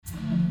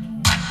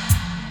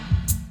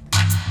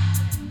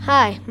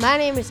Hi, my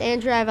name is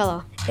Andrew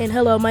Avella. And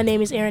hello, my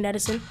name is Aaron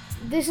Edison.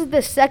 This is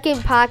the second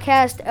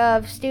podcast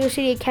of Steel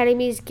City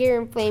Academy's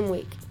Gear and Flame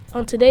Week.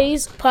 On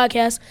today's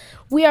podcast,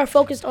 we are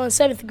focused on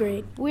 7th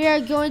grade. We are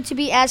going to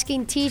be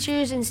asking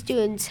teachers and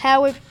students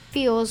how it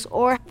feels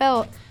or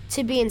felt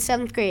to be in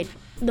 7th grade.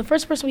 The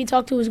first person we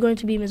talked to is going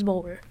to be Ms.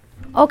 Bulwer.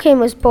 Okay,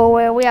 Ms.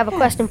 Bulwer, we have a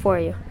question for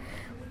you.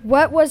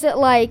 What was it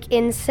like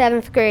in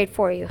 7th grade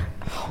for you?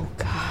 Oh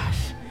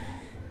gosh,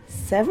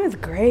 7th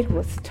grade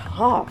was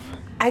tough.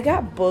 I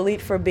got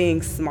bullied for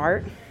being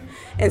smart.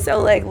 And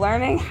so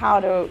learning how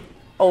to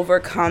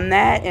overcome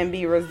that and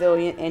be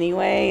resilient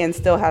anyway and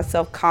still have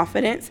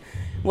self-confidence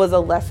was a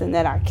lesson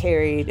that I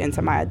carried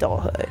into my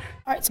adulthood.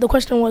 All right, so the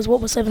question was,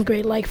 what was 7th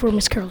grade like for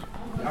Ms. Curley?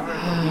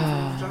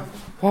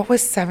 What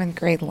was 7th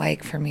grade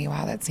like for me?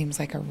 Wow, that seems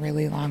like a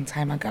really long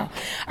time ago.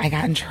 I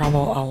got in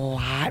trouble a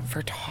lot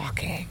for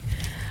talking.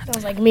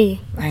 Sounds like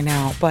me. I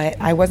know,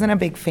 but I wasn't a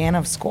big fan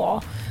of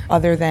school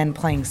other than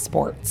playing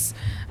sports.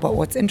 But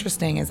what's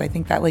interesting is I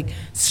think that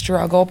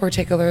struggle,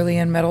 particularly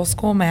in middle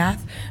school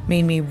math,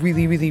 made me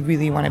really, really,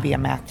 really want to be a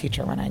math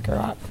teacher when I grew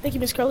up. Thank you,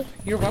 Ms. Curley.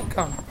 You're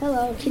welcome.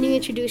 Hello, can you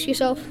introduce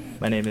yourself?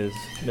 My name is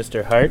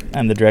Mr. Hart.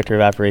 I'm the Director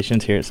of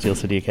Operations here at Steel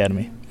City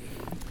Academy.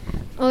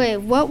 Okay,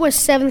 what was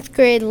 7th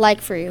grade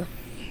like for you?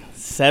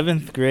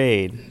 7th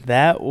grade,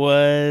 that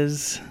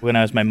was when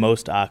I was my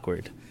most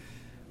awkward.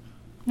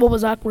 What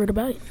was awkward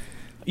about it?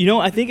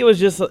 I think it was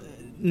just,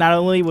 not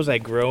only was I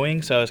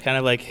growing, so I was kind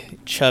of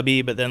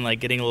chubby, but then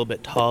getting a little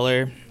bit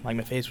taller. My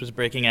face was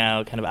breaking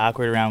out, kind of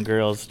awkward around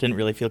girls. Didn't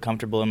really feel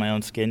comfortable in my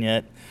own skin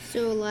yet.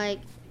 So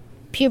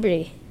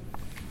puberty.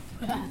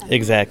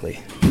 Exactly.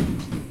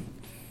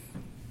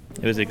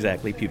 It was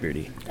exactly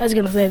puberty. I was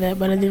going to say that,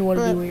 but I didn't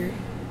want to be weird.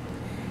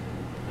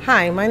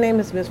 Hi, my name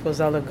is Miss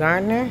Rosella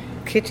Gardner,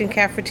 kitchen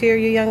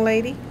cafeteria young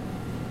lady.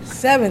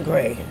 7th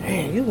grade.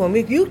 Man,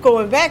 you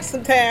going back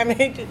sometime,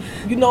 ain't you?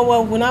 You know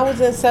what, when I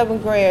was in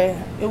 7th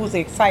grade, it was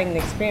an exciting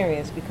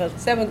experience because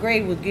 7th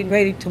grade was getting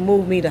ready to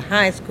move me to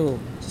high school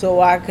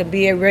so I could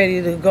be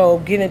ready to go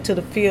get into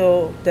the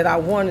field that I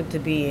wanted to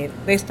be in.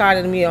 They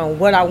started me on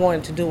what I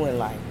wanted to do in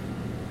life.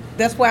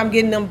 That's why I'm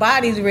getting them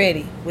bodies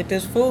ready with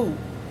this food.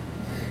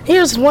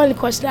 Here's one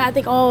question I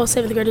think all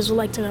 7th graders would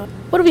like to know.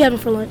 What are we having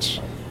for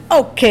lunch?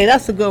 Okay,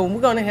 that's a good one.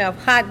 We're going to have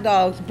hot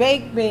dogs,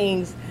 baked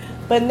beans,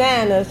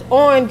 bananas,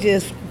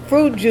 oranges,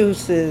 fruit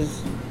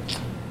juices,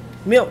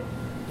 milk.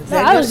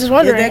 I was just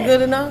wondering. Is that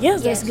good enough?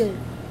 Yes, that's good.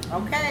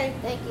 Okay.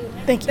 Thank you.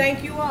 Thank you.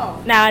 Thank you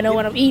all. Now I know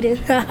what I'm eating.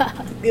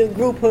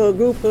 Group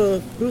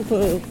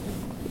hug.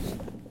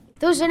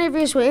 Those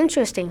interviews were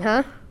interesting,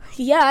 huh?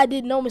 Yeah, I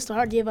didn't know Mr.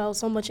 Hart gave out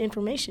so much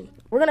information.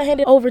 We're going to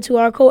hand it over to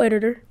our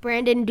co-editor,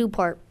 Brandon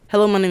Dupart.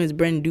 Hello, my name is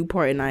Brandon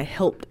Dupart, and I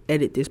helped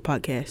edit this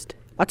podcast.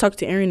 I talked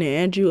to Aaron and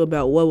Andrew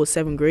about what was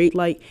 7th grade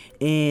like,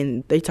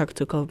 and they talked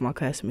to a couple of my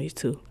classmates,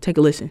 too. Take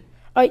a listen.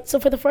 All right, so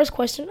for the first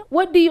question,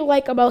 what do you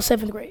like about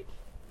 7th grade?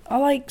 I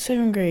like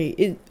 7th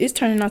grade. It's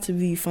turning out to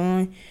be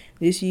fun.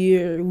 This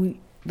year,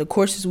 the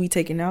courses we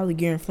taking now, the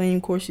Gear and Flame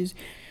courses,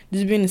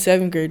 just being a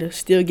 7th grader,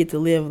 still get to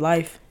live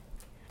life.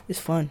 It's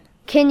fun.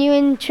 Can you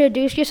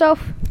introduce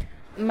yourself?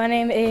 My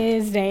name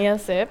is Danielle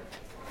Sipp,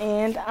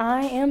 and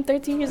I am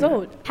 13 years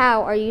old.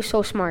 How are you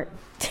so smart?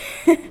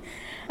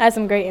 I had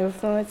some great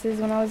influences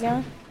when I was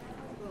young.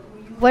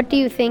 What do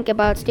you think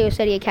about Steel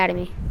City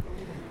Academy?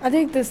 I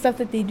think the stuff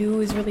that they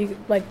do is really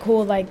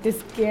cool, like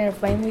this Gear and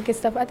Flame Week and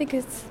stuff. I think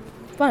it's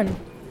fun.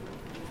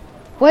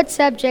 What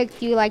subject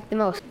do you like the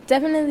most?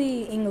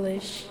 Definitely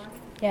English.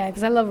 Yeah,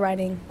 because I love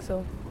writing,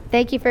 so.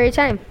 Thank you for your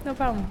time. No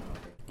problem.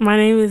 My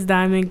name is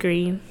Diamond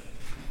Green.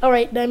 All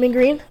right, Diamond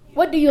Green,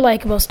 what do you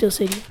like about Steel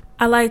City?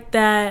 I like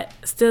that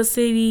Steel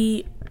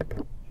City,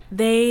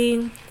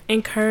 they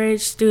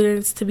encourage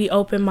students to be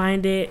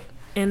open-minded,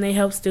 and they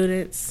help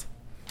students.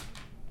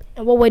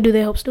 In what way do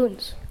they help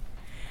students?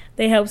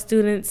 They help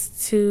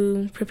students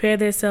to prepare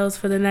themselves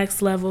for the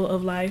next level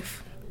of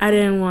life. I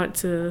didn't want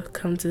to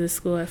come to this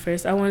school at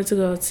first. I wanted to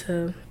go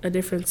to a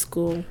different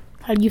school.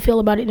 How do you feel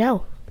about it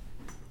now?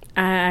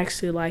 I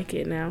actually like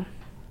it now.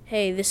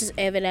 Hey, this is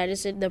Evan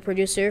Addison, the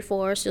producer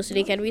for Steel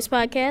City Academy's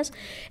podcast.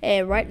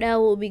 And right now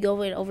we'll be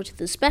going over to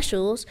the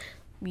specials,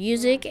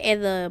 music,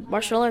 and the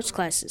martial arts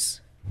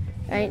classes.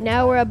 All right,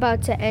 now we're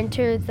about to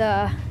enter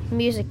the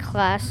music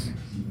class.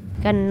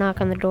 Got a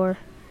knock on the door.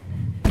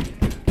 There you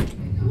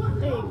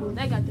go.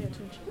 That got their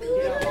attention.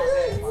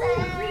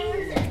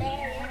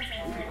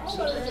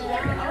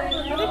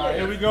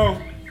 Here we go.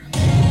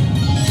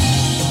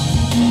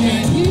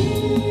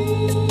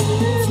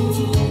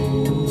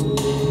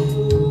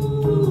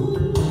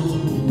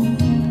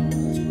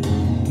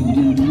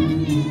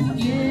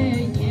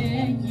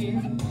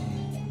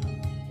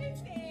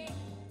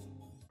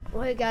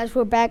 Okay, guys,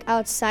 we're back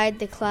outside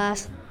the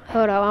class.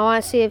 Hold on, I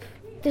want to see if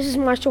this is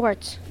martial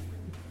arts.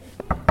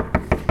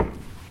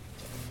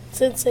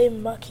 Sensei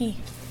Maki.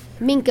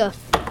 Minka.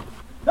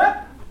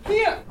 Up,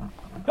 here.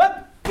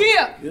 Up,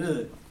 here.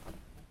 Good.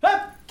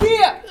 Up,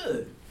 here.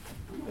 Good.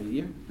 Right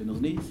here. Bend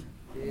those knees.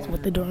 So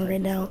what they're doing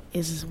right now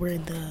is we're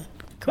in the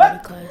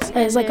karate class.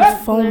 It's like a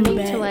foam Learning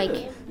bat to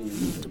like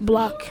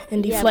block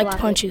and Yeah, deflect block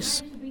it.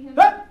 punches.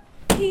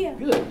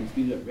 Good.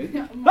 Speed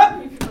up.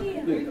 Ready?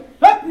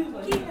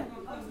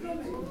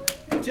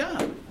 Good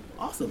job.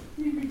 Awesome.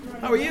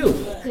 How are you?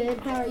 Good.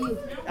 How are you?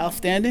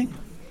 Outstanding.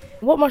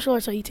 What martial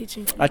arts are you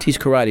teaching? I teach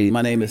karate.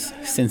 My name is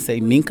Sensei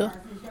Minka.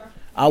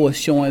 I was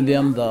showing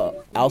them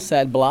the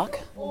outside block,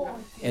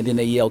 and then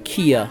they yell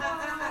Kia,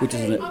 which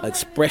is an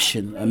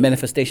expression, a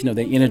manifestation of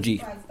their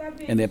energy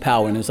and their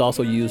power, and it's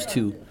also used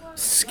to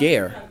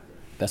scare.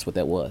 That's what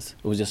that was.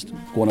 It was just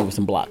going over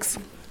some blocks.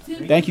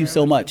 Thank you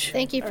so much.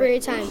 Thank you for your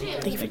time.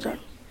 Thank you for your time.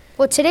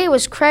 Well, today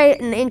was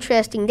quite an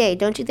interesting day,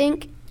 don't you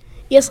think?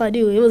 Yes, I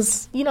do. It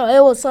was, it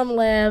was some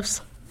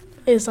laughs.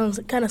 It was some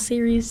kind of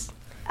serious.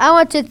 I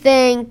want to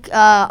thank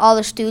all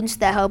the students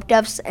that helped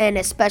us, and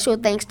a special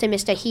thanks to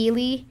Mr.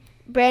 Healy.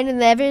 Brandon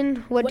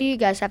Levin, what do you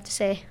guys have to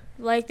say?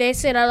 Like they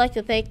said, I'd like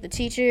to thank the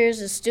teachers,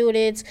 the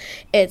students,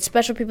 and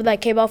special people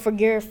that came out for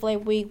Garrett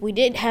Flame Week. We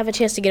didn't have a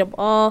chance to get them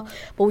all,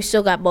 but we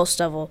still got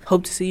most of them.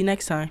 Hope to see you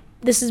next time.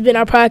 This has been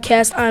our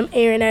podcast. I'm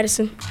Aaron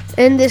Addison.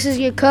 And this is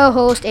your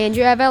co-host,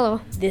 Andrew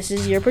Avello. This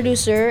is your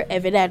producer,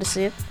 Evan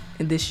Addison.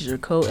 And this is your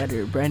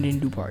co-editor, Brandon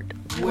Dupart.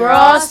 We're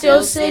all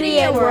Steel City,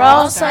 and we're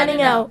all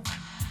signing out.